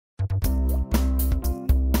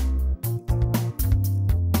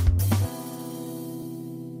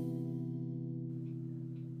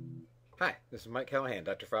Hi, this is Mike Callahan,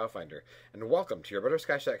 Dr. File Finder, and welcome to your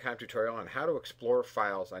Butterscotch.com tutorial on how to explore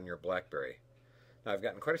files on your BlackBerry. Now, I've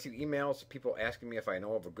gotten quite a few emails of people asking me if I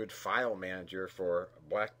know of a good file manager for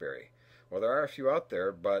BlackBerry. Well, there are a few out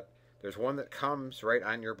there, but there's one that comes right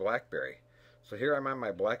on your BlackBerry. So here I'm on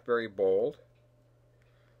my BlackBerry Bold.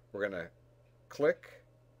 We're going to click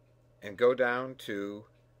and go down to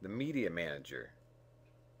the Media Manager.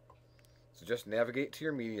 So just navigate to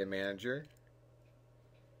your Media Manager.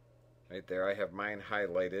 Right there, I have mine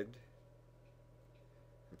highlighted.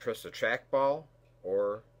 And press the trackball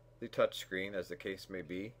or the touch screen, as the case may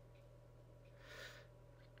be.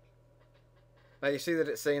 Now you see that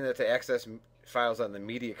it's saying that to access files on the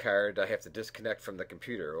media card, I have to disconnect from the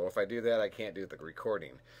computer. Well, if I do that, I can't do the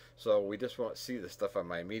recording. So we just won't see the stuff on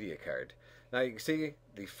my media card. Now you can see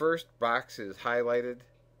the first box is highlighted.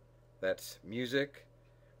 That's music.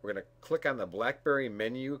 We're going to click on the BlackBerry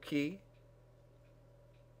menu key.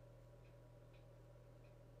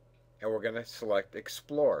 And we're going to select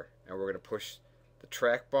Explore, and we're going to push the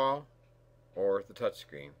trackball or the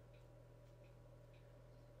touchscreen.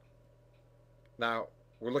 Now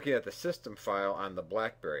we're looking at the system file on the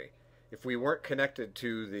BlackBerry. If we weren't connected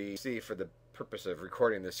to the PC for the purpose of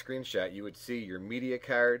recording this screenshot, you would see your media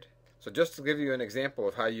card. So just to give you an example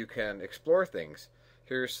of how you can explore things,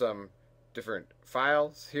 here's some different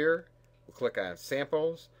files here. We'll click on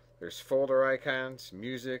Samples. There's folder icons,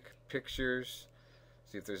 music, pictures.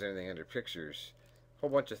 See if there's anything under pictures. A whole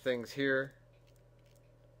bunch of things here.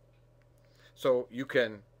 So you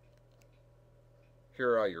can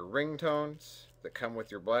hear all your ringtones that come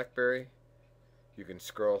with your BlackBerry. You can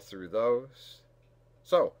scroll through those.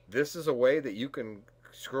 So this is a way that you can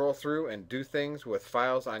scroll through and do things with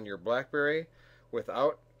files on your BlackBerry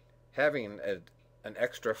without having an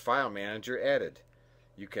extra file manager added.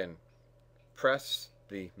 You can press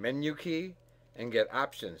the menu key and get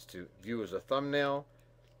options to view as a thumbnail,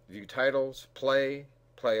 view titles, play,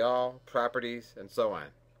 play all, properties, and so on.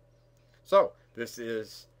 So this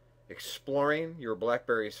is exploring your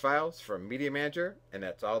BlackBerry's files from Media Manager, and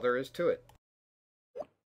that's all there is to it.